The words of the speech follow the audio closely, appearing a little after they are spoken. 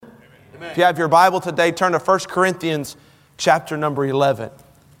If you have your Bible today, turn to 1 Corinthians chapter number 11.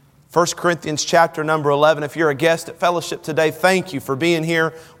 1 Corinthians chapter number 11. If you're a guest at Fellowship today, thank you for being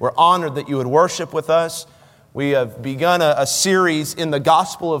here. We're honored that you would worship with us. We have begun a series in the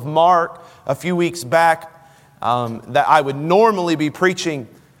Gospel of Mark a few weeks back that I would normally be preaching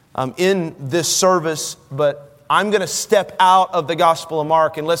in this service, but I'm going to step out of the Gospel of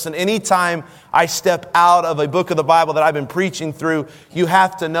Mark. And listen, anytime I step out of a book of the Bible that I've been preaching through, you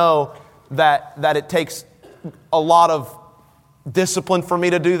have to know that it takes a lot of discipline for me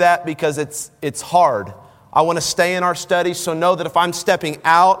to do that because it's hard. I want to stay in our study, so know that if I'm stepping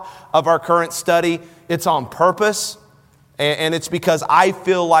out of our current study, it's on purpose, and it's because I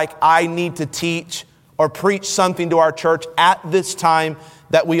feel like I need to teach or preach something to our church at this time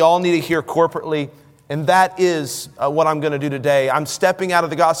that we all need to hear corporately, and that is what I'm going to do today. I'm stepping out of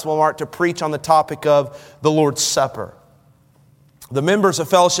the Gospel of Mark to preach on the topic of the Lord's Supper. The members of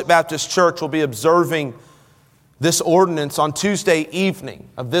Fellowship Baptist Church will be observing this ordinance on Tuesday evening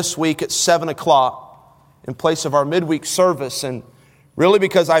of this week at 7 o'clock in place of our midweek service. And really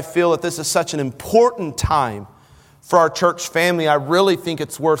because I feel that this is such an important time for our church family, I really think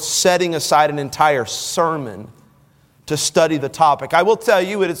it's worth setting aside an entire sermon to study the topic. I will tell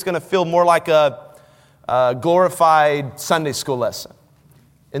you it's going to feel more like a glorified Sunday school lesson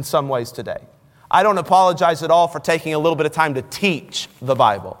in some ways today. I don't apologize at all for taking a little bit of time to teach the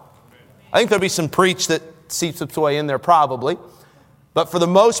Bible. I think there'll be some preach that seeps its way in there probably. But for the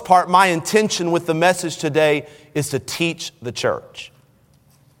most part, my intention with the message today is to teach the church.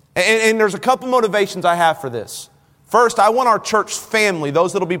 And there's a couple motivations I have for this. First, I want our church family,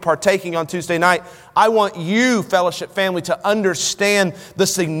 those that will be partaking on Tuesday night, I want you, Fellowship family, to understand the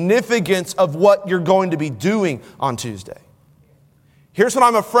significance of what you're going to be doing on Tuesday. Here's what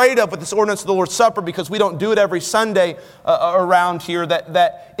I'm afraid of with this ordinance of the Lord's Supper, because we don't do it every Sunday around here,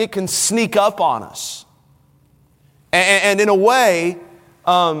 that it can sneak up on us. And in a way,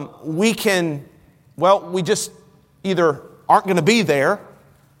 we just either aren't going to be there,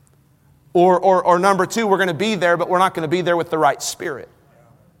 or number two, we're going to be there, but we're not going to be there with the right spirit.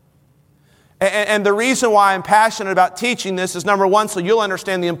 And the reason why I'm passionate about teaching this is, number one, so you'll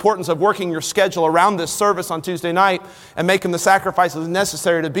understand the importance of working your schedule around this service on Tuesday night and making the sacrifices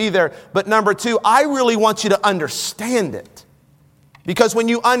necessary to be there. But number two, I really want you to understand it. Because when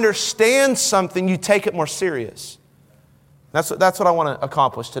you understand something, you take it more serious. That's what I want to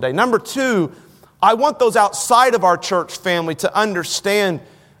accomplish today. Number two, I want those outside of our church family to understand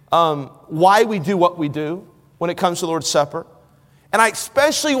why we do what we do when it comes to the Lord's Supper. And I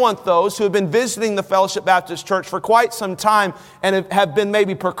especially want those who have been visiting the Fellowship Baptist Church for quite some time and have been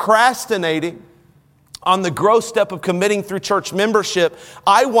maybe procrastinating on the growth step of committing through church membership.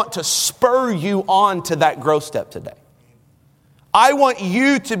 I want to spur you on to that growth step today. I want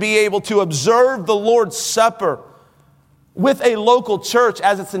you to be able to observe the Lord's Supper with a local church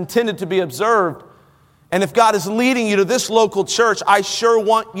as it's intended to be observed. And if God is leading you to this local church, I sure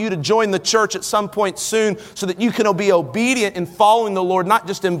want you to join the church at some point soon so that you can be obedient in following the Lord, not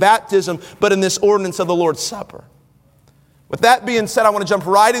just in baptism, but in this ordinance of the Lord's Supper. With that being said, I want to jump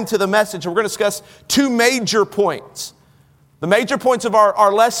right into the message. We're going to discuss two major points. The major points of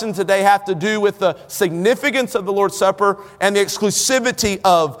our lesson today have to do with the significance of the Lord's Supper and the exclusivity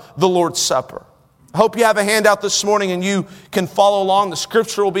of the Lord's Supper. I hope you have a handout this morning and you can follow along. The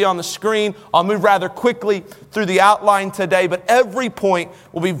scripture will be on the screen. I'll move rather quickly through the outline today, but every point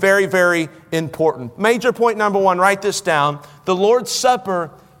will be very, very important. Major point number one, write this down. The Lord's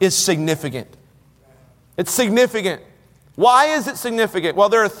Supper is significant. It's significant. Why is it significant? Well,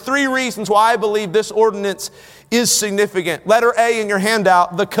 there are three reasons why I believe this ordinance is significant. Letter A in your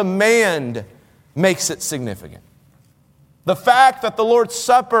handout, the command makes it significant. The fact that the Lord's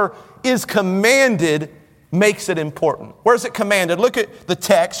Supper is commanded makes it important. Where is it commanded? Look at the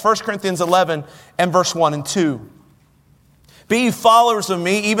text, 1 Corinthians 11 and verse 1 and 2. Be ye followers of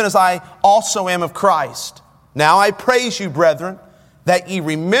me, even as I also am of Christ. Now I praise you, brethren, that ye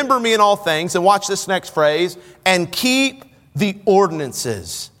remember me in all things, and watch this next phrase, and keep the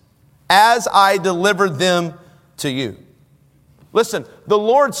ordinances as I delivered them to you. Listen, the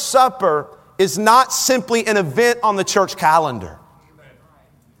Lord's Supper is not simply an event on the church calendar.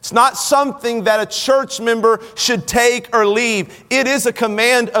 It's not something that a church member should take or leave. It is a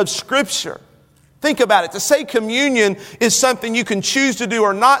command of Scripture. Think about it. To say communion is something you can choose to do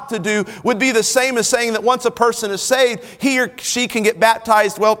or not to do would be the same as saying that once a person is saved, he or she can get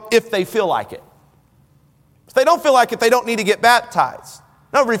baptized, well, if they feel like it. If they don't feel like it, they don't need to get baptized.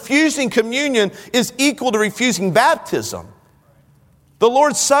 No, refusing communion is equal to refusing baptism. The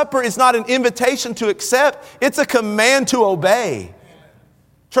Lord's Supper is not an invitation to accept. It's a command to obey.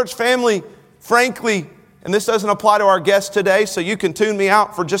 Church family, frankly, and this doesn't apply to our guests today, so you can tune me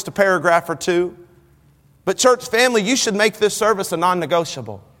out for just a paragraph or two. But church family, you should make this service a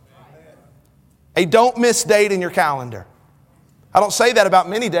non-negotiable. A don't miss date in your calendar. I don't say that about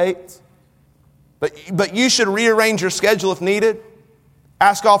many dates, but you should rearrange your schedule if needed.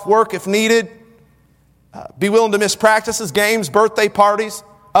 Ask off work if needed. Be willing to miss practices, games, birthday parties,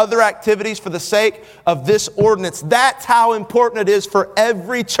 other activities for the sake of this ordinance. That's how important it is for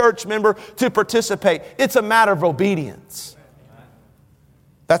every church member to participate. It's a matter of obedience.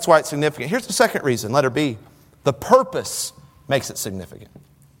 That's why it's significant. Here's the second reason, letter B. The purpose makes it significant.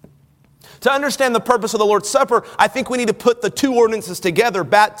 To understand the purpose of the Lord's Supper, I think we need to put the two ordinances together,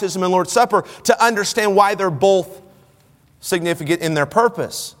 baptism and Lord's Supper, to understand why they're both significant in their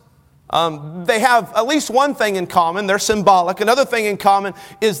purpose. They have at least one thing in common. They're symbolic. Another thing in common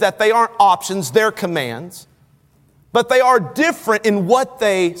is that they aren't options, they're commands. But they are different in what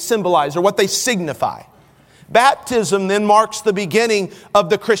they symbolize or what they signify. Baptism then marks the beginning of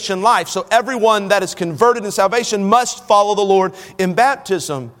the Christian life. So everyone that is converted in salvation must follow the Lord in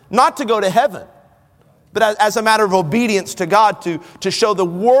baptism, not to go to heaven, but as a matter of obedience to God, to show the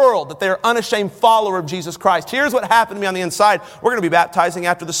world that they are unashamed follower of Jesus Christ. Here's what happened to me on the inside. We're going to be baptizing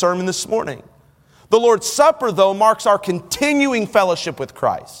after the sermon this morning. The Lord's Supper, though, marks our continuing fellowship with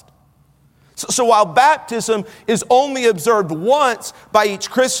Christ. So while baptism is only observed once by each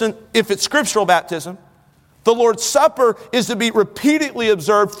Christian, if it's scriptural baptism, the Lord's Supper is to be repeatedly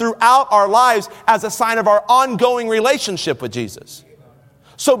observed throughout our lives as a sign of our ongoing relationship with Jesus.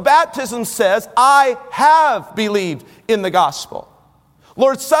 So baptism says, I have believed in the gospel.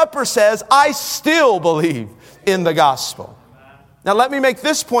 Lord's Supper says, I still believe in the gospel. Now let me make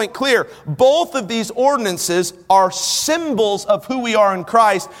this point clear. Both of these ordinances are symbols of who we are in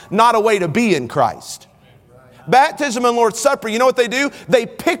Christ, not a way to be in Christ. Baptism and Lord's Supper, you know what they do? They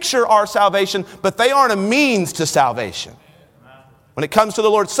picture our salvation, but they aren't a means to salvation. When it comes to the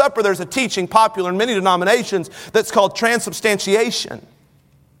Lord's Supper, there's a teaching popular in many denominations that's called transubstantiation.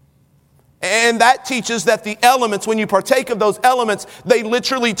 And that teaches that the elements, when you partake of those elements, they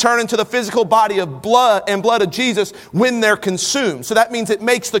literally turn into the physical body of blood and blood of Jesus when they're consumed. So that means it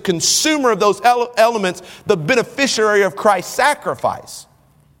makes the consumer of those elements the beneficiary of Christ's sacrifice.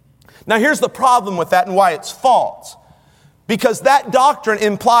 Now here's the problem with that and why it's false. Because that doctrine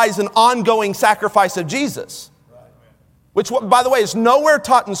implies an ongoing sacrifice of Jesus. Which, by the way, is nowhere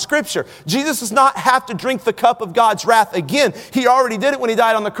taught in Scripture. Jesus does not have to drink the cup of God's wrath again. He already did it when He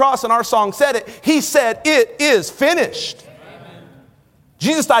died on the cross, and our song said it. He said, it is finished. Amen.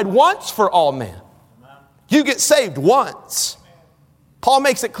 Jesus died once for all men. You get saved once. Paul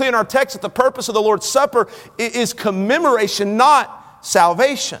makes it clear in our text that the purpose of the Lord's Supper is commemoration, not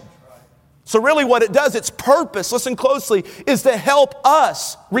salvation. So really what it does, its purpose, listen closely, is to help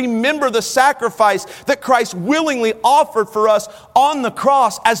us remember the sacrifice that Christ willingly offered for us on the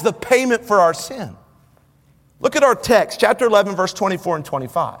cross as the payment for our sin. Look at our text, chapter 11, verse 24 and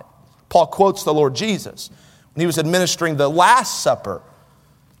 25. Paul quotes the Lord Jesus when He was administering the Last Supper,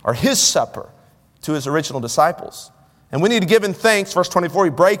 or His supper, to His original disciples. And when He had given thanks, verse 24,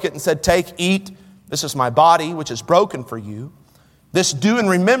 He brake it and said, take, eat, this is my body, which is broken for you. This do in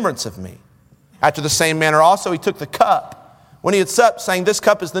remembrance of me. After the same manner also He took the cup when He had supped, saying, this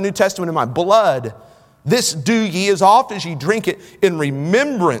cup is the New Testament in my blood. This do ye as oft as ye drink it in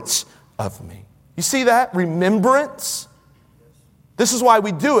remembrance of me. You see that? Remembrance. This is why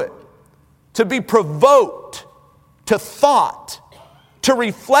we do it. To be provoked to thought, to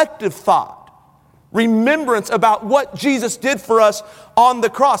reflective thought. Remembrance about what Jesus did for us on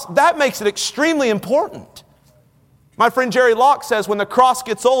the cross. That makes it extremely important. My friend Jerry Locke says, when the cross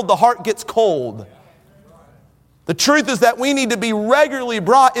gets old, the heart gets cold. The truth is that we need to be regularly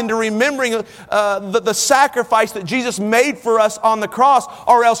brought into remembering the sacrifice that Jesus made for us on the cross,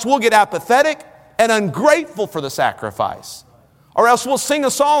 or else we'll get apathetic and ungrateful for the sacrifice. Or else we'll sing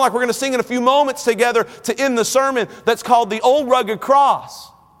a song like we're going to sing in a few moments together to end the sermon that's called The Old Rugged Cross.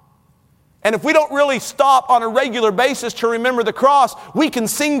 And if we don't really stop on a regular basis to remember the cross, we can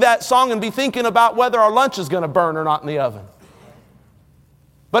sing that song and be thinking about whether our lunch is going to burn or not in the oven.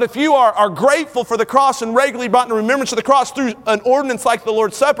 But if you are grateful for the cross and regularly brought in remembrance of the cross through an ordinance like the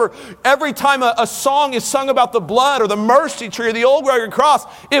Lord's Supper, every time a song is sung about the blood or the mercy tree or the old rugged cross,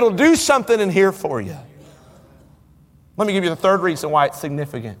 it'll do something in here for you. Let me give you the third reason why it's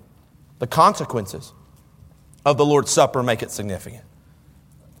significant. The consequences of the Lord's Supper make it significant.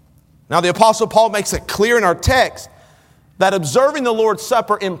 Now, the Apostle Paul makes it clear in our text that observing the Lord's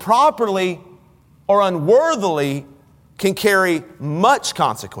Supper improperly or unworthily can carry much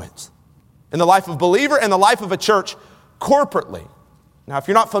consequence in the life of a believer and the life of a church corporately. Now, if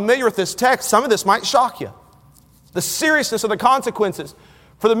you're not familiar with this text, some of this might shock you. The seriousness of the consequences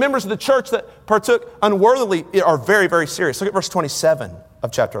for the members of the church that partook unworthily are very, very serious. Look at verse 27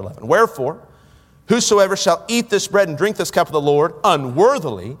 of chapter 11. Wherefore, whosoever shall eat this bread and drink this cup of the Lord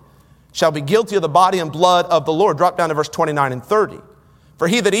unworthily shall be guilty of the body and blood of the Lord. Drop down to verse 29 and 30. For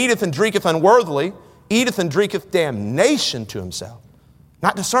he that eateth and drinketh unworthily eateth and drinketh damnation to himself,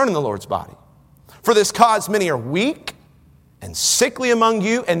 not discerning the Lord's body. For this cause many are weak and sickly among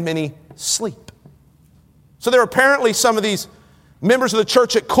you, and many sleep. So there are apparently some of these members of the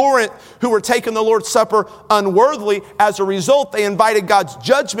church at Corinth who were taking the Lord's Supper unworthily. As a result, they invited God's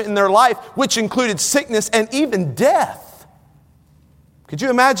judgment in their life, which included sickness and even death. Could you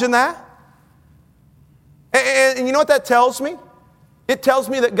imagine that? And you know what that tells me? It tells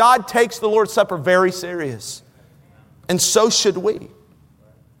me that God takes the Lord's Supper very serious. And so should we.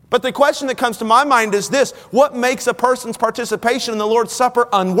 But the question that comes to my mind is this: what makes a person's participation in the Lord's Supper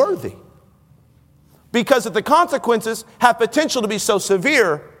unworthy? Because if the consequences have potential to be so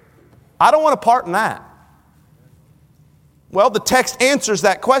severe, I don't want to part in that. Well, the text answers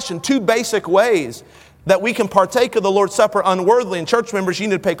that question. Two basic ways that we can partake of the Lord's Supper unworthily. And church members, you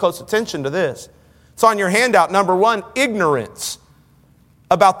need to pay close attention to this. It's on your handout. Number one, ignorance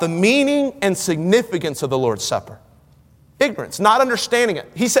about the meaning and significance of the Lord's Supper. Ignorance, not understanding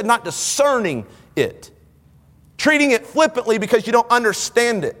it. He said not discerning it. Treating it flippantly because you don't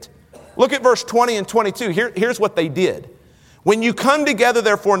understand it. Look at verse 20 and 22. Here's what they did. When you come together,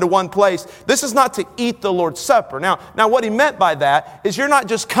 therefore, into one place, this is not to eat the Lord's Supper. Now what he meant by that is you're not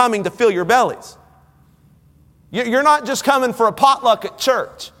just coming to fill your bellies. You're not just coming for a potluck at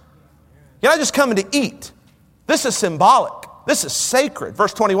church. You're not just coming to eat. This is symbolic. This is sacred.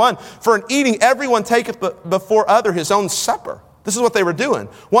 Verse 21, for in eating everyone taketh before other his own supper. This is what they were doing.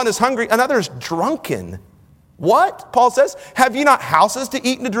 One is hungry, another is drunken. What? Paul says, have ye not houses to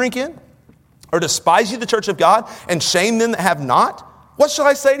eat and to drink in? Or despise ye the church of God and shame them that have not? What shall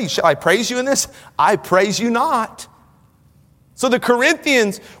I say to you? Shall I praise you in this? I praise you not. So the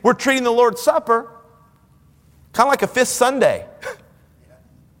Corinthians were treating the Lord's Supper kind of like a fifth Sunday.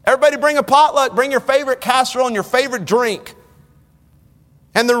 Everybody bring a potluck, bring your favorite casserole and your favorite drink.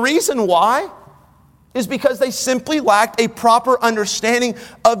 And the reason why is because they simply lacked a proper understanding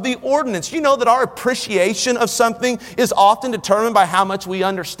of the ordinance. You know that our appreciation of something is often determined by how much we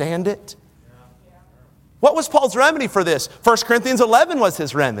understand it. What was Paul's remedy for this? 1 Corinthians 11 was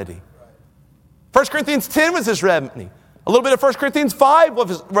his remedy. 1 Corinthians 10 was his remedy. A little bit of 1 Corinthians 5 was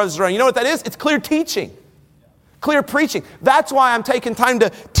his remedy. You know what that is? It's clear teaching. Clear preaching. That's why I'm taking time to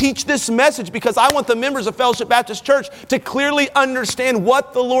teach this message, because I want the members of Fellowship Baptist Church to clearly understand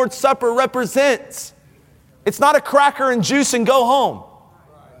what the Lord's Supper represents. It's not a cracker and juice and go home.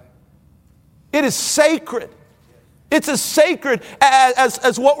 It is sacred. It's as sacred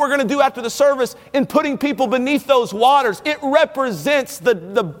as what we're going to do after the service in putting people beneath those waters. It represents the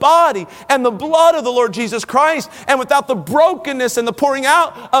body and the blood of the Lord Jesus Christ. And without the brokenness and the pouring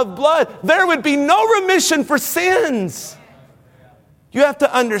out of blood, there would be no remission for sins. You have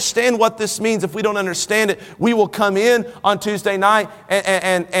to understand what this means. If we don't understand it, we will come in on Tuesday night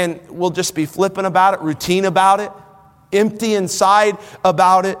and we'll just be flippant about it, routine about it, empty inside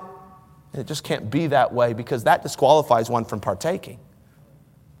about it. And it just can't be that way, because that disqualifies one from partaking.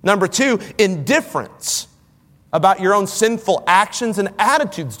 Number two, indifference about your own sinful actions and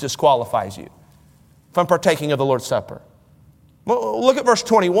attitudes disqualifies you from partaking of the Lord's Supper. Well, look at verse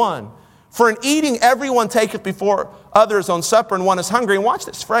 21. For in eating everyone taketh before others on supper, and one is hungry. And watch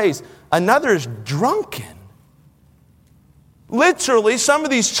this phrase, another is drunken. Literally, some of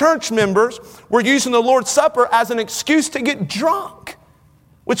these church members were using the Lord's Supper as an excuse to get drunk.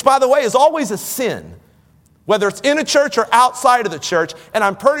 Which, by the way, is always a sin, whether it's in a church or outside of the church. And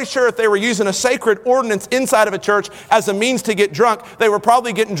I'm pretty sure if they were using a sacred ordinance inside of a church as a means to get drunk, they were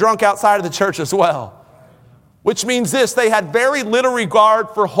probably getting drunk outside of the church as well. Which means this: they had very little regard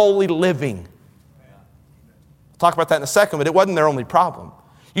for holy living. We'll talk about that in a second, but it wasn't their only problem.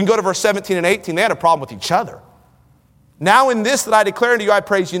 You can go to verse 17 and 18. They had a problem with each other. Now in this that I declare unto you, I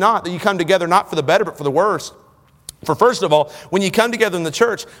praise you not, that you come together not for the better, but for the worse. For first of all, when you come together in the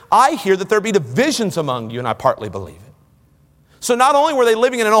church, I hear that there be divisions among you, and I partly believe it. So not only were they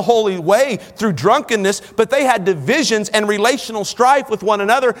living in an unholy way through drunkenness, but they had divisions and relational strife with one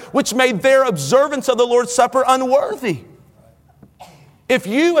another, which made their observance of the Lord's Supper unworthy. If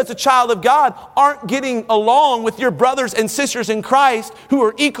you, as a child of God, aren't getting along with your brothers and sisters in Christ who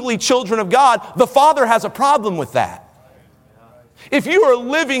are equally children of God, the Father has a problem with that. If you are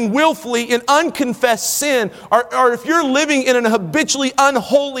living willfully in unconfessed sin, or if you're living in an habitually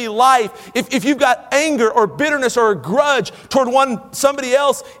unholy life, if you've got anger or bitterness or a grudge toward somebody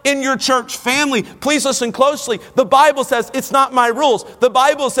else in your church family, please listen closely. The Bible says, it's not my rules. The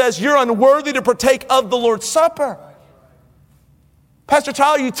Bible says you're unworthy to partake of the Lord's Supper. Pastor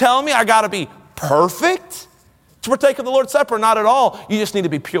Tyler, you telling me I got to be perfect to partake of the Lord's Supper? Not at all. You just need to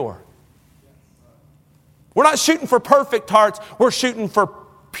be pure. We're not shooting for perfect hearts. We're shooting for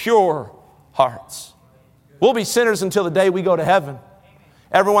pure hearts. We'll be sinners until the day we go to heaven.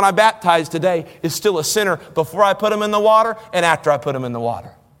 Everyone I baptize today is still a sinner before I put them in the water and after I put them in the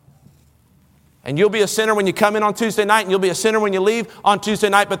water. And you'll be a sinner when you come in on Tuesday night, and you'll be a sinner when you leave on Tuesday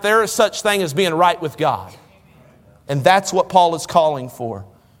night, but there is such thing as being right with God. And that's what Paul is calling for.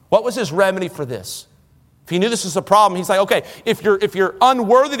 What was his remedy for this? If he knew this was a problem, he's like, okay, if you're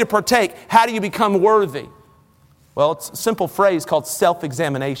unworthy to partake, how do you become worthy? Well, it's a simple phrase called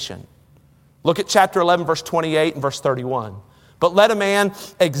self-examination. Look at chapter 11, verse 28 and verse 31. But let a man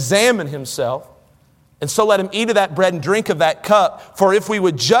examine himself, and so let him eat of that bread and drink of that cup. For if we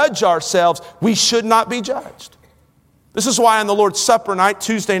would judge ourselves, we should not be judged. This is why on the Lord's Supper night,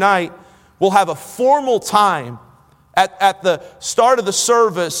 Tuesday night, we'll have a formal time at the start of the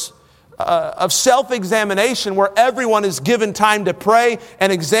service of self-examination where everyone is given time to pray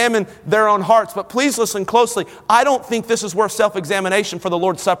and examine their own hearts. But please listen closely. I don't think this is where self-examination for the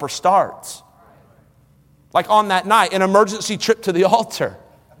Lord's Supper starts. Like on that night, an emergency trip to the altar.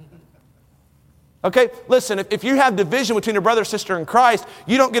 Okay, listen, if you have division between a brother or sister in Christ,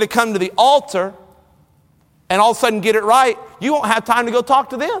 you don't get to come to the altar and all of a sudden get it right. You won't have time to go talk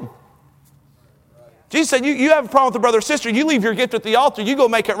to them. Jesus said, you have a problem with a brother or sister, you leave your gift at the altar, you go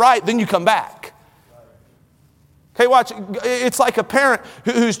make it right, then you come back. Okay, watch. It's like a parent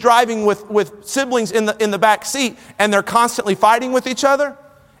who's driving with siblings in the back seat, and they're constantly fighting with each other.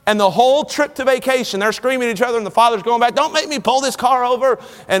 And the whole trip to vacation, they're screaming at each other, and the father's going back, don't make me pull this car over,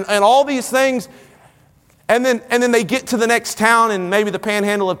 and all these things. And then they get to the next town, and maybe the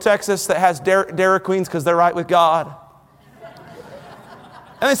panhandle of Texas that has Dairy Queens because they're right with God.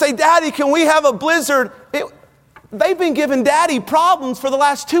 And they say, Daddy, can we have a blizzard? They've been giving Daddy problems for the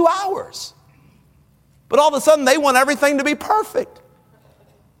last 2 hours. But all of a sudden, they want everything to be perfect.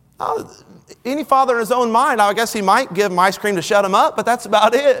 Any father in his own mind, I guess he might give him ice cream to shut him up, but that's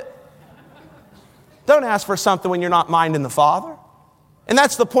about it. Don't ask for something when you're not minding the Father. And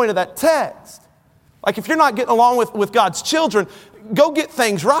that's the point of that text. Like if you're not getting along with God's children, go get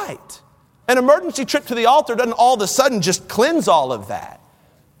things right. An emergency trip to the altar doesn't all of a sudden just cleanse all of that.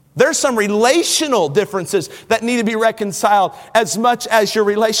 There's some relational differences that need to be reconciled as much as your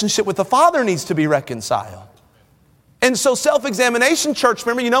relationship with the Father needs to be reconciled. And so self-examination, church,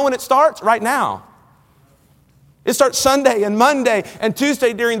 remember, you know when it starts? Right now. It starts Sunday and Monday and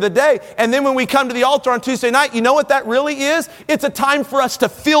Tuesday during the day. And then when we come to the altar on Tuesday night, you know what that really is? It's a time for us to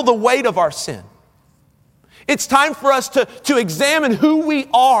feel the weight of our sin. It's time for us to examine who we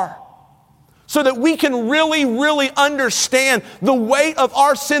are so that we can really, really understand the weight of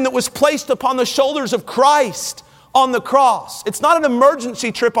our sin that was placed upon the shoulders of Christ on the cross. It's not an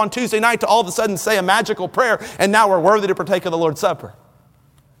emergency trip on Tuesday night to all of a sudden say a magical prayer and now we're worthy to partake of the Lord's Supper.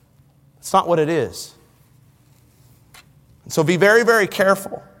 It's not what it is. And so be very, very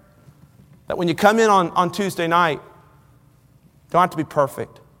careful that when you come in on Tuesday night, don't have to be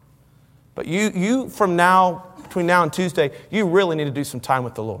perfect. But you from now, between now and Tuesday, you really need to do some time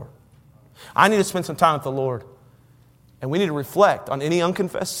with the Lord. I need to spend some time with the Lord. And we need to reflect on any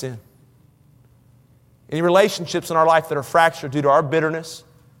unconfessed sin. Any relationships in our life that are fractured due to our bitterness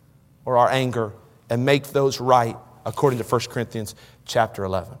or our anger, and make those right according to 1 Corinthians chapter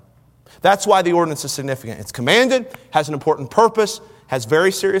 11. That's why the ordinance is significant. It's commanded, has an important purpose, has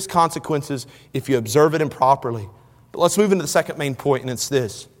very serious consequences if you observe it improperly. But let's move into the second main point, and it's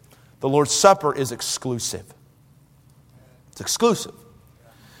this. The Lord's Supper is exclusive. It's exclusive.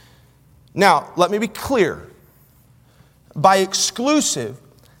 Now, let me be clear. By exclusive,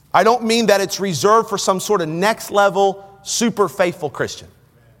 I don't mean that it's reserved for some sort of next level, super faithful Christian.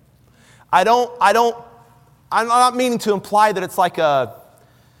 I'm not meaning to imply that it's like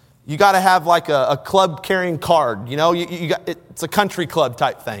you got to have like a club carrying card. You know, it's a country club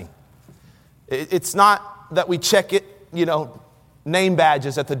type thing. It's not that we check it, name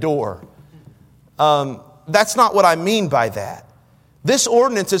badges at the door. That's not what I mean by that. This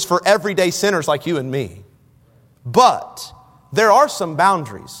ordinance is for everyday sinners like you and me. But there are some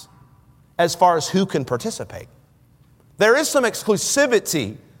boundaries as far as who can participate. There is some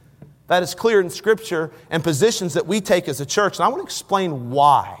exclusivity that is clear in Scripture and positions that we take as a church. And I want to explain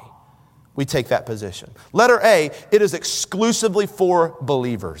why we take that position. Letter A, it is exclusively for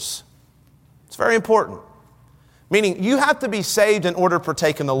believers. It's very important. Meaning you have to be saved in order to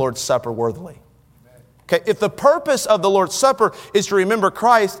partake in the Lord's Supper worthily. Okay, if the purpose of the Lord's Supper is to remember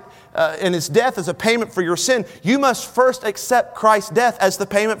Christ and His death as a payment for your sin, you must first accept Christ's death as the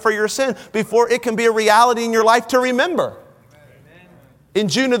payment for your sin before it can be a reality in your life to remember. Amen. In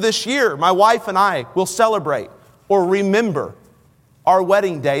June of this year, my wife and I will celebrate or remember our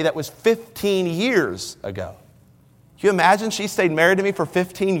wedding day that was 15 years ago. Can you imagine she stayed married to me for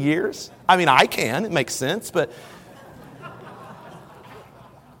 15 years? I mean, I can. It makes sense, but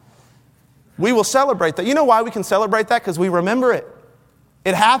we will celebrate that. You know why we can celebrate that? Because we remember it.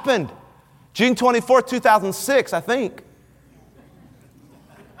 It happened. June 24th, 2006, I think.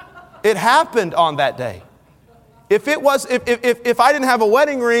 It happened on that day. If I didn't have a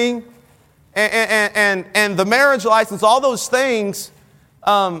wedding ring and the marriage license, all those things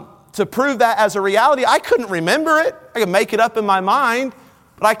to prove that as a reality, I couldn't remember it. I could make it up in my mind,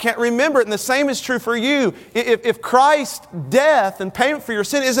 but I can't remember it. And the same is true for you. If Christ's death and payment for your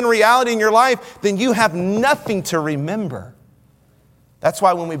sin isn't a reality in your life, then you have nothing to remember. That's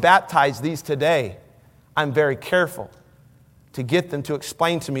why when we baptize these today, I'm very careful to get them to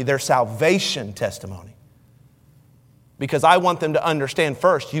explain to me their salvation testimony. Because I want them to understand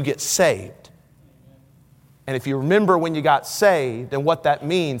first, you get saved. And if you remember when you got saved and what that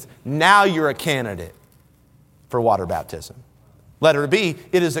means, now you're a candidate for water baptism. Letter B,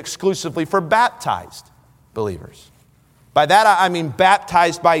 it is exclusively for baptized believers. By that I mean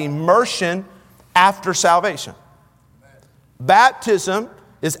baptized by immersion after salvation. Baptism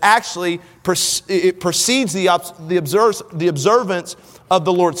is actually, it precedes the observance of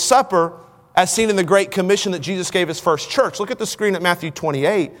the Lord's Supper as seen in the Great Commission that Jesus gave His first church. Look at the screen at Matthew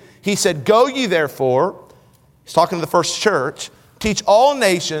 28. He said, "Go ye therefore," He's talking to the first church, "teach all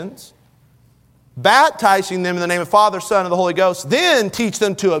nations, baptizing them in the name of the Father, Son, and the Holy Ghost. Then teach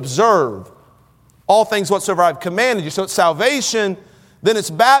them to observe all things whatsoever I've commanded you." So it's salvation, then it's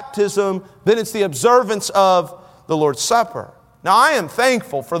baptism, then it's the observance of the Lord's Supper. Now, I am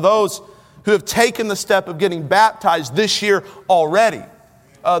thankful for those who have taken the step of getting baptized this year already.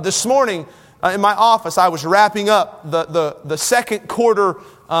 This morning in my office, I was wrapping up the second quarter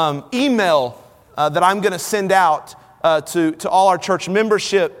email that I'm going to send out to all our church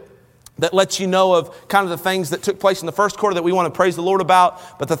membership that lets you know of kind of the things that took place in the first quarter that we want to praise the Lord about,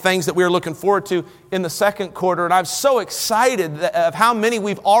 but the things that we are looking forward to in the second quarter. And I'm so excited of how many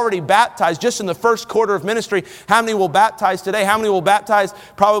we've already baptized just in the first quarter of ministry. How many will baptize today? How many will baptize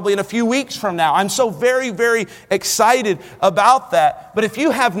probably in a few weeks from now? I'm so very, very excited about that. But if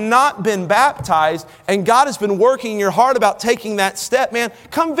you have not been baptized and God has been working in your heart about taking that step, man,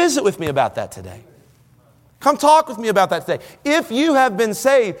 come visit with me about that today. Come talk with me about that today. If you have been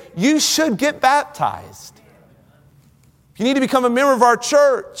saved, you should get baptized. If you need to become a member of our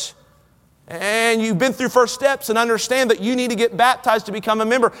church and you've been through first steps and understand that you need to get baptized to become a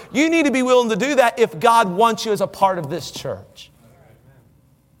member, you need to be willing to do that if God wants you as a part of this church.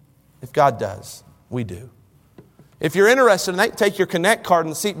 If God does, we do. If you're interested in that, take your Connect card in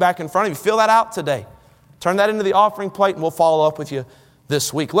the seat back in front of you. Fill that out today. Turn that into the offering plate and we'll follow up with you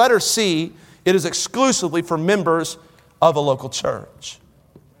this week. Letter C, it is exclusively for members of a local church.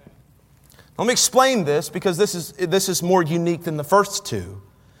 Let me explain this because this is more unique than the first two.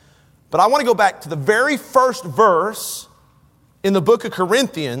 But I want to go back to the very first verse in the book of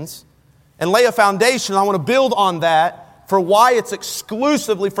Corinthians and lay a foundation. I want to build on that for why it's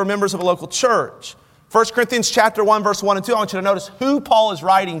exclusively for members of a local church. 1 Corinthians chapter 1, verse 1 and 2, I want you to notice who Paul is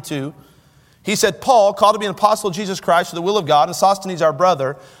writing to. He said, "Paul, called to be an apostle of Jesus Christ for the will of God, and Sosthenes our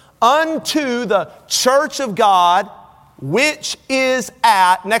brother, unto the church of God, which is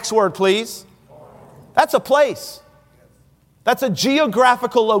at," next word please. That's a place. That's a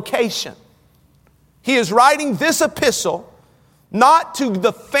geographical location. He is writing this epistle not to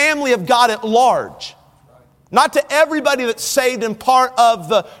the family of God at large, not to everybody that's saved and part of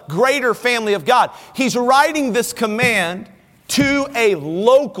the greater family of God. He's writing this command to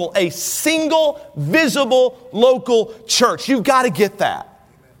a single, visible, local church. You've got to get that.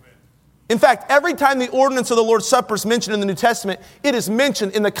 In fact, every time the ordinance of the Lord's Supper is mentioned in the New Testament, it is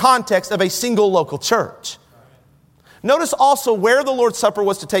mentioned in the context of a single local church. Notice also where the Lord's Supper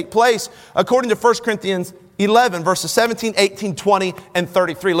was to take place according to 1 Corinthians 11, verses 17, 18, 20, and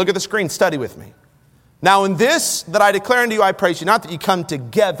 33. Look at the screen. Study with me. "Now in this that I declare unto you, I praise you, not that you come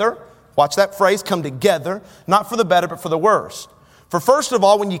together." Watch that phrase, come together, not for the better, but for the worst. "For first of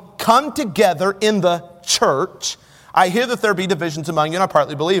all, when you come together in the church, I hear that there be divisions among you, and I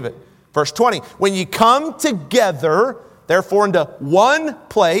partly believe it." Verse 20, "When you come together, therefore, into one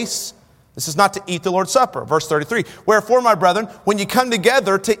place, This is not to eat the Lord's Supper. Verse 33, wherefore, my brethren, when you come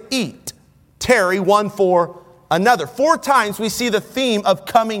together to eat, tarry one for another. 4 times we see the theme of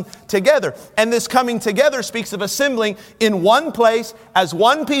coming together. And this coming together speaks of assembling in one place as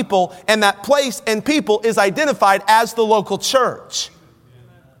one people, and that place and people is identified as the local church.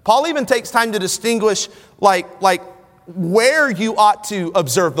 Paul even takes time to distinguish like where you ought to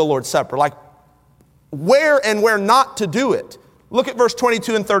observe the Lord's Supper, like where and where not to do it. Look at verse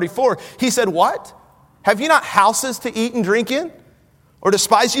 22 and 34. He said, what? Have you not houses to eat and drink in? Or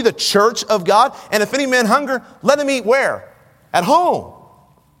despise you the church of God? And if any man hunger, let him eat where? At home.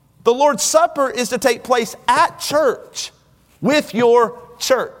 The Lord's Supper is to take place at church with your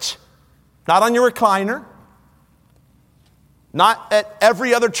church. Not on your recliner. Not at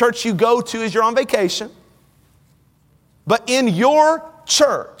every other church you go to as you're on vacation. But in your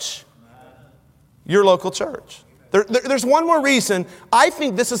church. Your local church. There's one more reason. I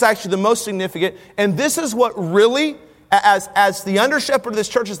think this is actually the most significant, and this is what really, as the under shepherd of this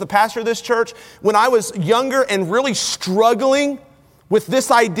church, as the pastor of this church, when I was younger and really struggling with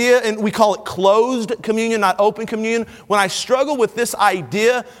this idea, and we call it closed communion, not open communion, when I struggled with this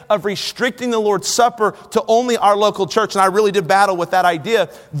idea of restricting the Lord's Supper to only our local church, and I really did battle with that idea,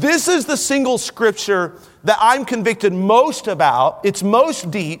 this is the single scripture that I'm convicted most about. It's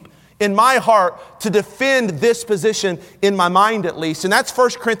most deep in my heart to defend this position in my mind at least. And that's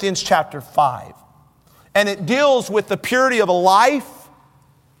 1 Corinthians chapter 5. And it deals with the purity of a life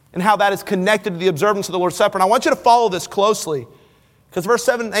and how that is connected to the observance of the Lord's Supper. And I want you to follow this closely because verse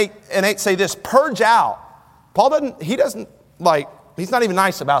 7 and 8 say this, purge out. Paul he's not even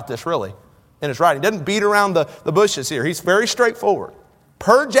nice about this really in his writing. He doesn't beat around the bushes here. He's very straightforward.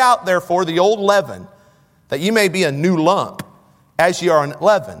 Purge out therefore the old leaven that you may be a new lump as ye are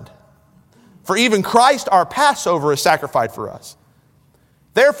unleavened. For even Christ our Passover is sacrificed for us.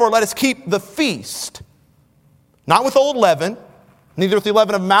 Therefore let us keep the feast, not with old leaven, neither with the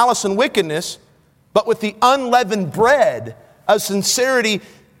leaven of malice and wickedness, but with the unleavened bread of sincerity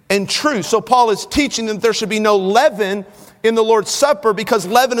and truth. So Paul is teaching that there should be no leaven in the Lord's Supper because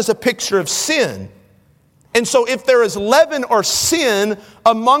leaven is a picture of sin. And so if there is leaven or sin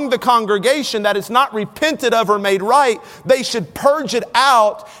among the congregation that is not repented of or made right, they should purge it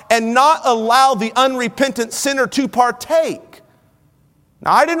out and not allow the unrepentant sinner to partake.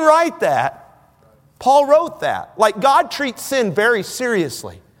 Now, I didn't write that. Paul wrote that. Like, God treats sin very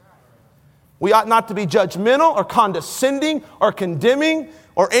seriously. We ought not to be judgmental or condescending or condemning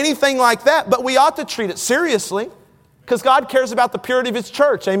or anything like that, but we ought to treat it seriously because God cares about the purity of His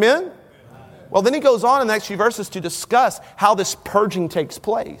church. Amen? Well, then he goes on in the next few verses to discuss how this purging takes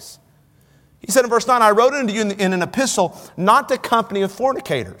place. He said in verse 9, I wrote unto you in an epistle not to company of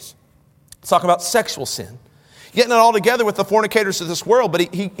fornicators. Let's talk about sexual sin. Yet not altogether with the fornicators of this world,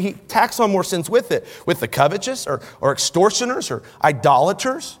 but he tacks on more sins with it, with the covetous or extortioners or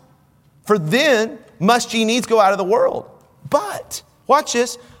idolaters. For then must ye needs go out of the world. But, watch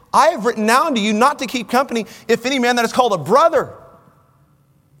this, I have written now unto you not to keep company if any man that is called a brother.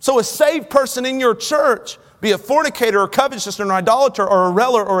 So a saved person in your church, be a fornicator or covetous or an idolater or a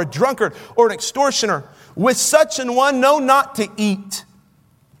reller or a drunkard or an extortioner, with such an one know not to eat.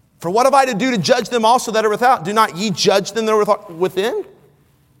 For what have I to do to judge them also that are without? Do not ye judge them that are within?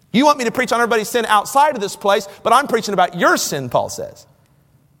 You want me to preach on everybody's sin outside of this place, but I'm preaching about your sin, Paul says.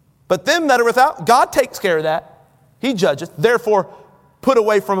 But them that are without, God takes care of that. He judgeth. Therefore, put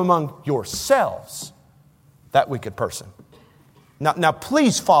away from among yourselves that wicked person. Now,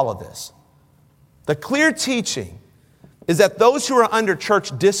 please follow this. The clear teaching is that those who are under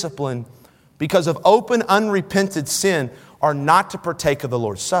church discipline because of open, unrepented sin are not to partake of the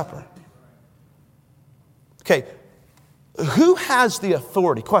Lord's Supper. Okay, who has the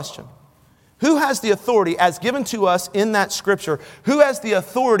authority? Question. Who has the authority as given to us in that scripture? Who has the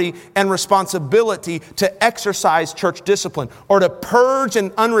authority and responsibility to exercise church discipline or to purge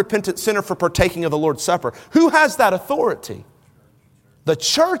an unrepentant sinner for partaking of the Lord's Supper? Who has that authority? The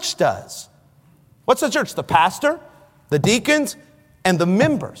church does. What's the church? The pastor, the deacons, and the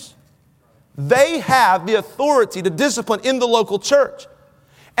members. They have the authority to discipline in the local church.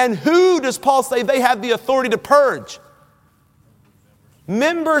 And who does Paul say they have the authority to purge?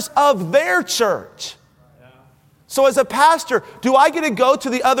 Members of their church. So as a pastor, do I get to go to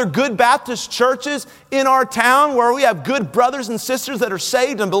the other good Baptist churches in our town where we have good brothers and sisters that are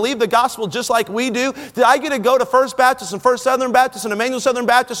saved and believe the gospel just like we do? Do I get to go to First Baptist and First Southern Baptist and Emmanuel Southern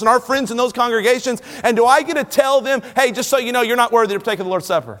Baptist and our friends in those congregations? And do I get to tell them, hey, just so you know, you're not worthy to partake of the Lord's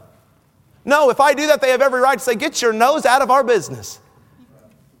Supper? No, if I do that, they have every right to say, get your nose out of our business.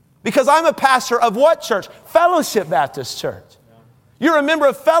 Because I'm a pastor of what church? Fellowship Baptist Church. You're a member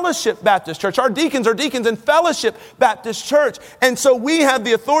of Fellowship Baptist Church. Our deacons are deacons in Fellowship Baptist Church. And so we have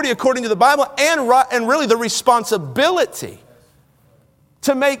the authority according to the Bible and really the responsibility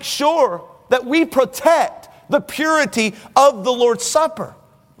to make sure that we protect the purity of the Lord's Supper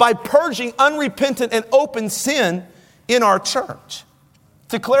by purging unrepentant and open sin in our church.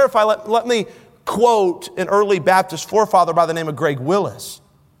 To clarify, let me quote an early Baptist forefather by the name of Greg Willis.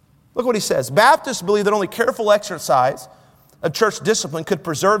 Look what he says. Baptists believe that only careful exercise of church discipline could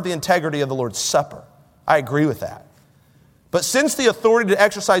preserve the integrity of the Lord's Supper. I agree with that. But since the authority to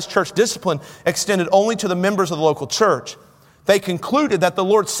exercise church discipline extended only to the members of the local church, they concluded that the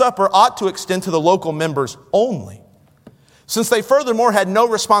Lord's Supper ought to extend to the local members only. Since they furthermore had no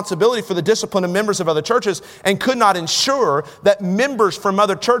responsibility for the discipline of members of other churches and could not ensure that members from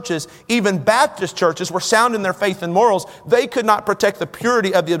other churches, even Baptist churches, were sound in their faith and morals, they could not protect the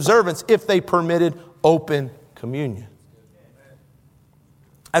purity of the observance if they permitted open communion.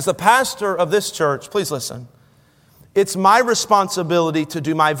 As the pastor of this church, please listen, it's my responsibility to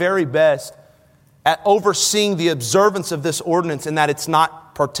do my very best at overseeing the observance of this ordinance and that it's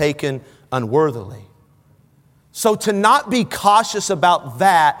not partaken unworthily. So to not be cautious about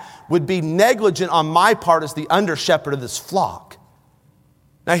that would be negligent on my part as the under-shepherd of this flock.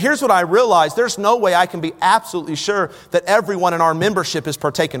 Now here's what I realize. There's no way I can be absolutely sure that everyone in our membership is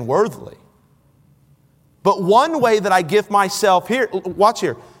partaken worthily. But one way that I give myself,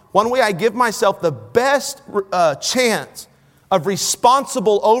 one way I give myself the best chance of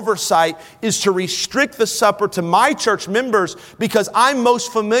responsible oversight is to restrict the supper to my church members because I'm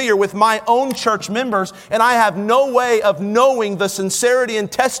most familiar with my own church members and I have no way of knowing the sincerity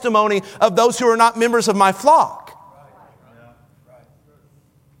and testimony of those who are not members of my flock.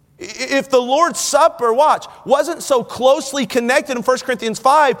 If the Lord's Supper, wasn't so closely connected in 1 Corinthians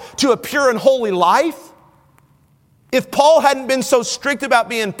 5 to a pure and holy life, if Paul hadn't been so strict about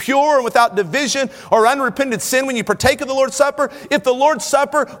being pure and without division or unrepented sin when you partake of the Lord's Supper, if the Lord's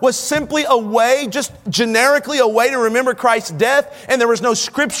Supper was simply a way, just generically a way to remember Christ's death, and there was no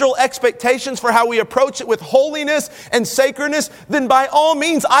scriptural expectations for how we approach it with holiness and sacredness, then by all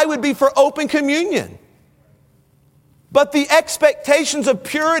means I would be for open communion. But the expectations of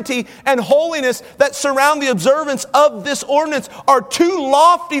purity and holiness that surround the observance of this ordinance are too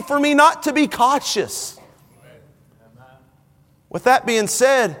lofty for me not to be cautious. With that being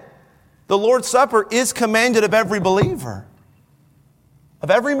said, the Lord's Supper is commanded of every believer, of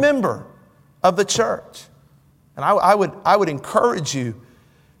every member of the church. And I would encourage you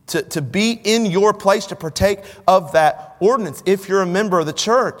to be in your place to partake of that ordinance if you're a member of the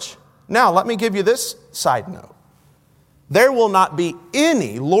church. Now, let me give you this side note. There will not be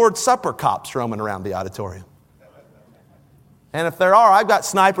any Lord's Supper cops roaming around the auditorium. And if there are, I've got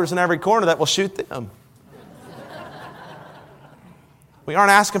snipers in every corner that will shoot them. We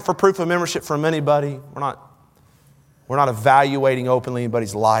aren't asking for proof of membership from anybody. We're not evaluating openly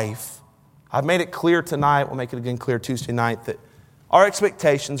anybody's life. I've made it clear tonight, we'll make it again clear Tuesday night, that our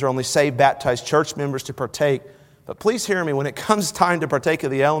expectations are only saved, baptized church members to partake. But please hear me, when it comes time to partake of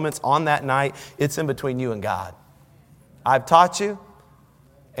the elements on that night, it's in between you and God. I've taught you,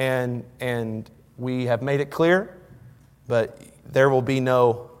 and we have made it clear, but there will be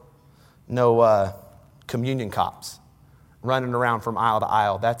no communion cops running around from aisle to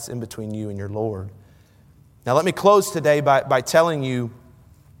aisle. That's in between you and your Lord. Now let me close today by telling you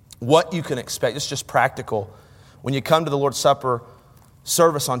what you can expect. It's just practical when you come to the Lord's Supper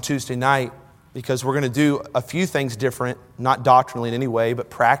service on Tuesday night, because we're going to do a few things different, not doctrinally in any way,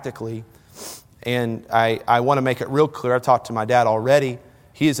 but practically. And I want to make it real clear. I've talked to my dad already.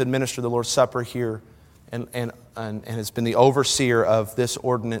 He has administered the Lord's Supper here and has been the overseer of this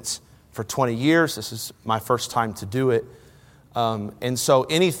ordinance for 20 years. This is my first time to do it. And so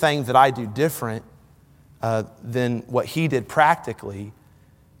anything that I do different than what he did practically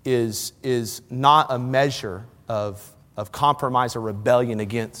is not a measure of compromise or rebellion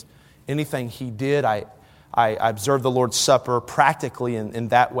against anything he did. I observed the Lord's Supper practically in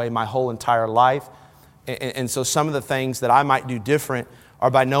that way my whole entire life. And so some of the things that I might do different are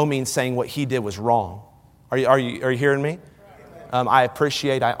by no means saying what he did was wrong. Are you hearing me? I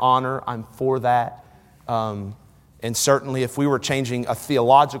appreciate, I honor, I'm for that. And certainly if we were changing a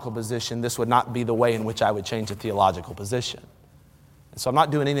theological position, this would not be the way in which I would change a theological position. And so I'm not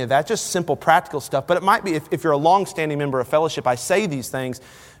doing any of that, just simple practical stuff. But it might be, if you're a long-standing member of fellowship, I say these things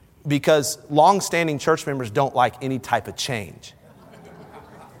because long-standing church members don't like any type of change.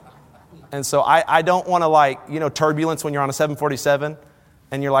 And so I don't want to turbulence when you're on a 747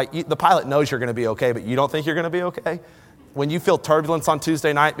 and you're like, the pilot knows you're going to be okay, but you don't think you're going to be okay. when you feel turbulence on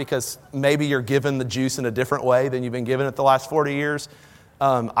Tuesday night because maybe you're given the juice in a different way than you've been given it the last 40 years,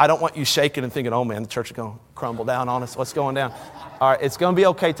 I don't want you shaking and thinking, oh man, the church is going to crumble down on us. What's going down? All right, it's going to be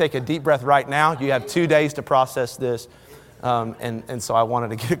okay. Take a deep breath right now. You have 2 days to process this. And so I wanted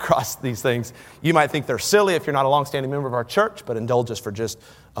to get across these things. You might think they're silly if you're not a longstanding member of our church, but indulge us for just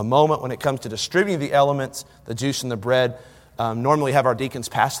a moment. When it comes to distributing the elements, the juice and the bread, normally have our deacons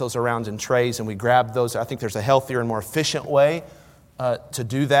pass those around in trays and we grab those. I think there's a healthier and more efficient way to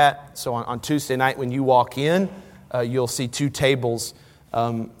do that. So on Tuesday night when you walk in, you'll see 2 tables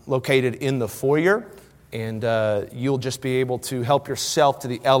located in the foyer. And you'll just be able to help yourself to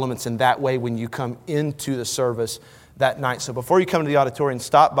the elements in that way when you come into the service that night. So before you come to the auditorium,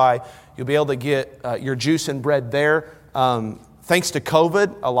 stop by. You'll be able to get your juice and bread there. Thanks to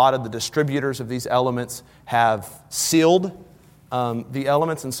COVID, a lot of the distributors of these elements have sealed the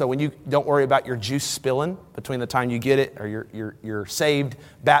elements. And so when you don't worry about your juice spilling between the time you get it or your saved,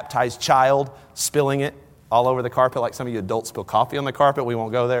 baptized child spilling it all over the carpet like some of you adults spill coffee on the carpet. We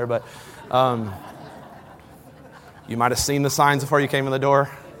won't go there, but you might have seen the signs before you came in the door.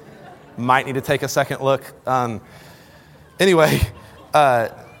 Might need to take a second look. Anyway,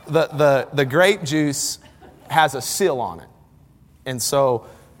 the grape juice has a seal on it. And so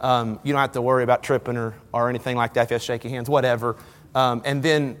you don't have to worry about tripping or anything like that. If you have shaky hands, whatever. And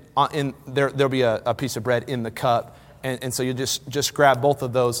then there'll be a piece of bread in the cup. And so you just grab both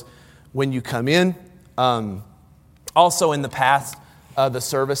of those when you come in. Also in the past, the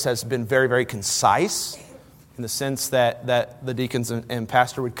service has been very, very concise in the sense that the deacons and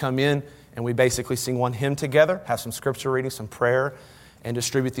pastor would come in and we basically sing one hymn together, have some scripture reading, some prayer, and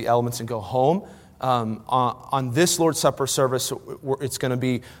distribute the elements and go home. On this Lord's Supper service, it's going to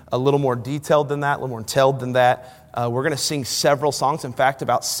be a little more detailed than that, a little more entailed than that. We're going to sing several songs, in fact,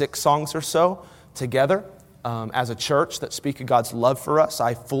 about 6 songs or so together as a church that speak of God's love for us.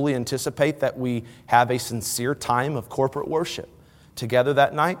 I fully anticipate that we have a sincere time of corporate worship together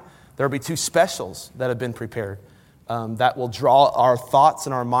that night. There will be 2 specials that have been prepared that will draw our thoughts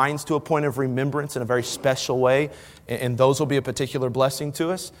and our minds to a point of remembrance in a very special way. And those will be a particular blessing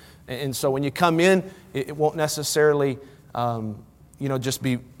to us. And so when you come in, it won't necessarily, just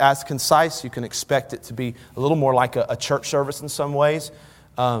be as concise. You can expect it to be a little more like a church service in some ways.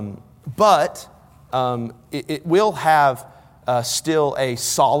 But it will have still a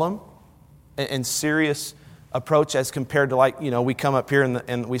solemn and serious approach as compared to we come up here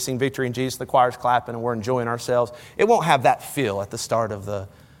and we sing Victory in Jesus, the choir's clapping and we're enjoying ourselves. It won't have that feel at the start of the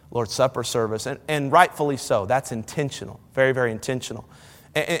Lord's Supper service, and rightfully so. That's intentional, very, very intentional.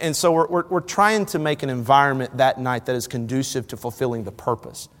 And so we're trying to make an environment that night that is conducive to fulfilling the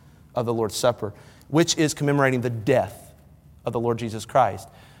purpose of the Lord's Supper, which is commemorating the death of the Lord Jesus Christ.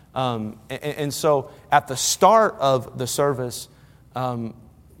 And so at the start of the service,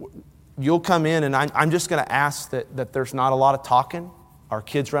 you'll come in, and I'm just going to ask that there's not a lot of talking. Our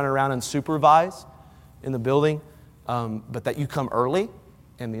kids run around and supervise in the building, but that you come early,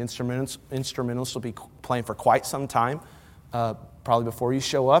 and the instrumentals will be playing for quite some time, probably before you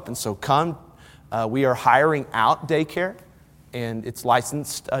show up. And so come. We are hiring out daycare, and it's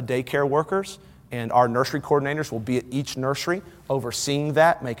licensed daycare workers, and our nursery coordinators will be at each nursery overseeing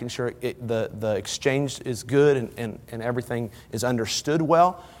that, making sure the exchange is good and everything is understood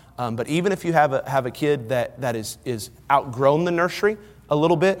well. But even if you have a kid that is outgrown the nursery a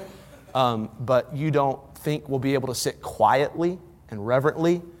little bit, but you don't think will be able to sit quietly and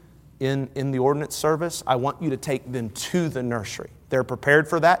reverently in the ordinance service, I want you to take them to the nursery. They're prepared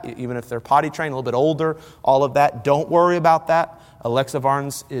for that, even if they're potty trained, a little bit older, all of that. Don't worry about that. Alexa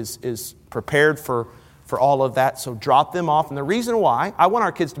Varnes is prepared for all of that. So drop them off. And the reason why, I want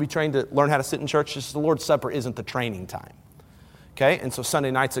our kids to be trained to learn how to sit in church, just the Lord's Supper isn't the training time. Okay, and so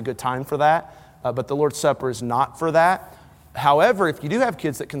Sunday night's a good time for that, but the Lord's Supper is not for that. However, if you do have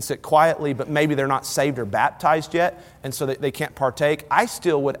kids that can sit quietly, but maybe they're not saved or baptized yet, and so they can't partake, I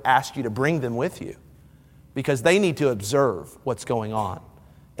still would ask you to bring them with you because they need to observe what's going on.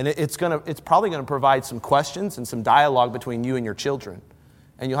 And it's probably going to provide some questions and some dialogue between you and your children.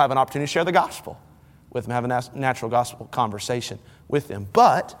 And you'll have an opportunity to share the gospel with them, have a natural gospel conversation with them.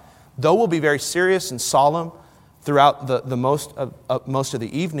 But though we'll be very serious and solemn throughout the most of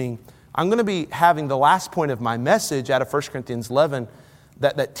the evening, I'm going to be having the last point of my message out of 1 Corinthians 11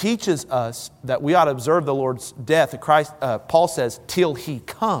 that teaches us that we ought to observe the Lord's death. Christ, Paul says, till He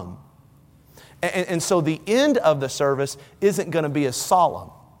come. And so the end of the service isn't going to be as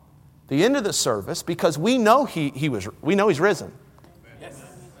solemn. The end of the service, because we know we know He's risen. Yes.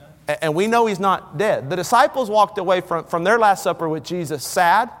 And we know He's not dead. The disciples walked away from their Last Supper with Jesus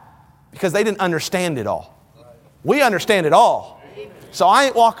sad because they didn't understand it all. We understand it all. So I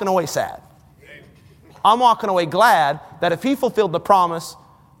ain't walking away sad. I'm walking away glad that if he fulfilled the promise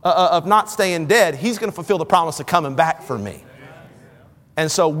of not staying dead, he's going to fulfill the promise of coming back for me.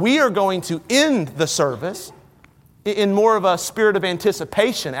 And so we are going to end the service in more of a spirit of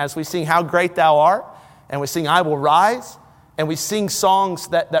anticipation as we sing How Great Thou Art, and we sing I Will Rise, and we sing songs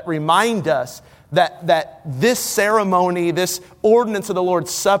that remind us that this ceremony, this ordinance of the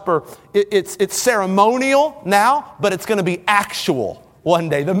Lord's Supper, it's ceremonial now, but it's going to be actual one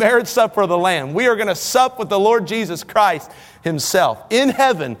day. The marriage supper of the Lamb. We are going to sup with the Lord Jesus Christ himself in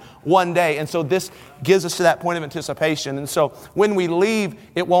heaven one day. And so this gives us to that point of anticipation. And so when we leave,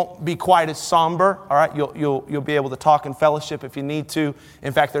 it won't be quite as somber. All right, you'll be able to talk in fellowship if you need to.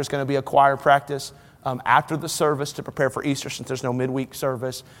 In fact, there's going to be a choir practice after the service to prepare for Easter, since there's no midweek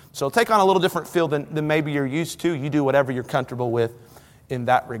service. So it'll take on a little different feel than maybe you're used to. You do whatever you're comfortable with in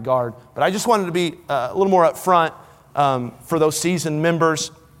that regard. But I just wanted to be a little more upfront for those seasoned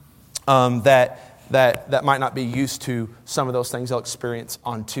members that might not be used to some of those things they'll experience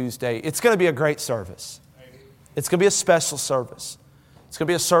on Tuesday. It's going to be a great service. It's going to be a special service. It's going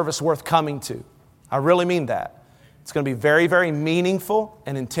to be a service worth coming to. I really mean that. It's going to be very, very meaningful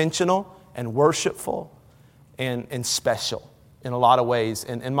and intentional and worshipful and special in a lot of ways.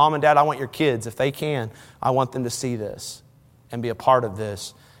 And mom and dad, I want your kids, if they can, I want them to see this and be a part of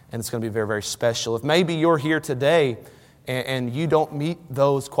this. And it's going to be very, very special. If maybe you're here today and you don't meet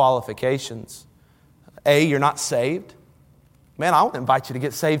those qualifications, you're not saved, man, I want to invite you to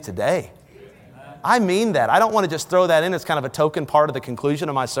get saved today. I mean that. I don't want to just throw that in as kind of a token part of the conclusion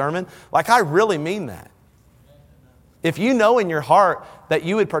of my sermon. Like, I really mean that. If you know in your heart that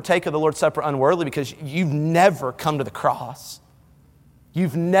you would partake of the Lord's Supper unworthily because you've never come to the cross,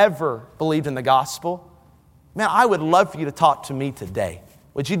 you've never believed in the gospel, man, I would love for you to talk to me today.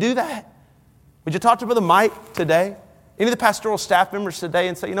 Would you do that? Would you talk to Brother Mike today? Any of the pastoral staff members today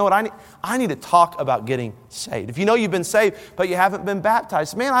and say, you know what, I need to talk about getting saved. If you know you've been saved, but you haven't been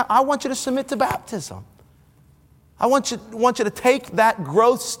baptized, man, I want you to submit to baptism. I want you to take that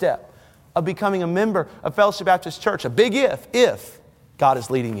growth step of becoming a member of Fellowship Baptist Church. A big if God is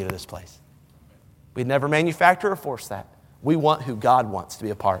leading you to this place. We'd never manufacture or force that. We want who God wants to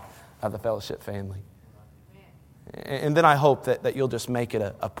be a part of the fellowship family. And then I hope that you'll just make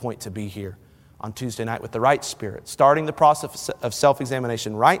it a point to be here on Tuesday night with the right spirit, starting the process of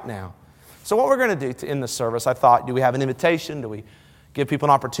self-examination right now. So what we're going to do to end the service, I thought, do we have an invitation? Do we give people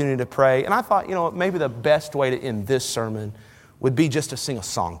an opportunity to pray? And I thought, maybe the best way to end this sermon would be just to sing a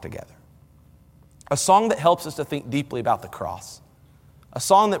song together. A song that helps us to think deeply about the cross. A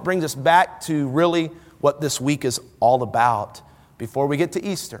song that brings us back to really what this week is all about before we get to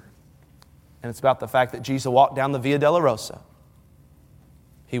Easter. And it's about the fact that Jesus walked down the Via Dolorosa.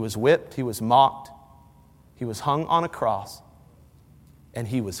 He was whipped, he was mocked, he was hung on a cross, and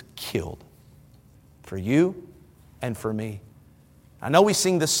he was killed for you and for me. I know we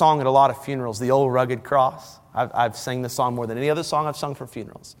sing this song at a lot of funerals, the old rugged cross. I've sang this song more than any other song I've sung for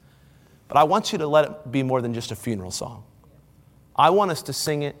funerals. But I want you to let it be more than just a funeral song. I want us to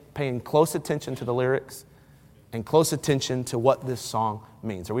sing it paying close attention to the lyrics and close attention to what this song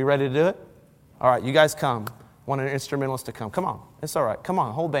means. Are we ready to do it? All right, you guys come. I want an instrumentalist to come. Come on. It's all right. Come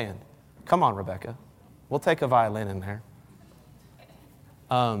on, whole band. Come on, Rebecca. We'll take a violin in there.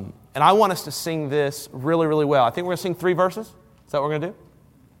 And I want us to sing this really, really well. I think we're going to sing 3 verses. Is that what we're going to do?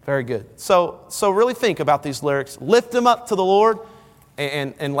 Very good. So really think about these lyrics. Lift them up to the Lord.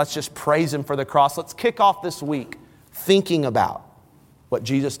 And let's just praise him for the cross. Let's kick off this week thinking about what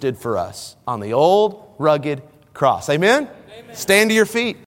Jesus did for us on the old rugged cross. Amen? Amen. Stand to your feet.